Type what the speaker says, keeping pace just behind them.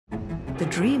The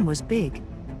dream was big.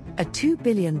 A $2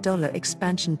 billion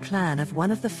expansion plan of one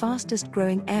of the fastest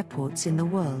growing airports in the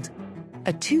world.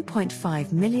 A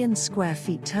 2.5 million square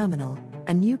feet terminal,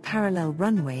 a new parallel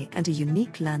runway and a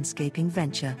unique landscaping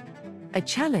venture. A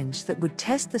challenge that would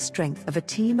test the strength of a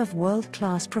team of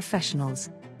world-class professionals.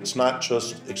 It's not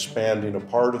just expanding a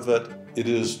part of it, it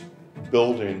is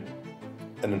building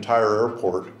an entire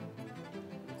airport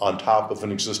on top of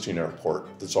an existing airport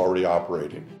that's already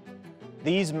operating.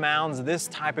 These mounds, this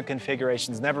type of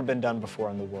configuration has never been done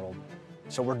before in the world.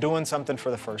 So we're doing something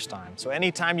for the first time. So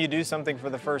anytime you do something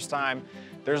for the first time,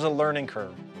 there's a learning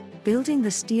curve. Building the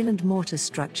steel and mortar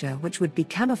structure, which would be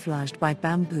camouflaged by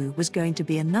bamboo, was going to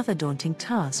be another daunting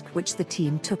task which the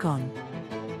team took on.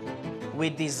 We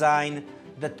designed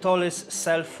the tallest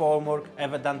self-formwork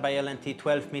ever done by L&T,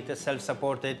 12 meters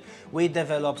self-supported. We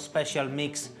developed special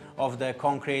mix of the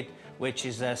concrete, which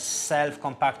is a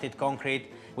self-compacted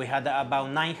concrete. We had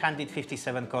about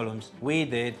 957 columns. We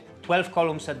did 12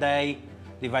 columns a day,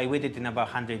 we did in about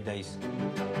 100 days.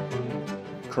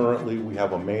 Currently, we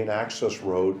have a main access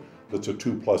road that's a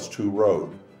 2+2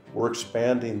 road. We're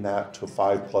expanding that to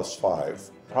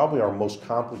 5+5. Probably our most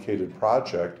complicated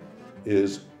project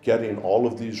is getting all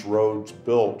of these roads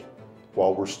built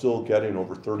while we're still getting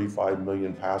over 35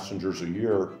 million passengers a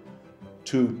year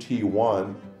to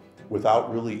T1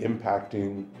 without really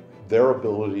impacting their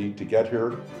ability to get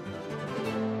here.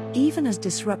 Even as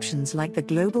disruptions like the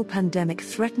global pandemic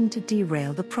threatened to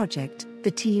derail the project,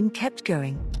 the team kept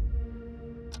going.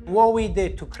 What we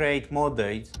did to create more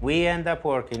days, we end up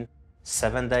working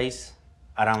 7 days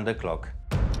around the clock.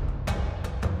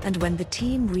 And when the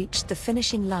team reached the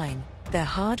finishing line, their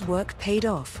hard work paid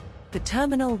off. The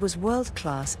terminal was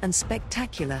world-class and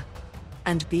spectacular.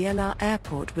 And BLR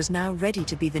Airport was now ready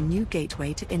to be the new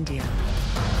gateway to India.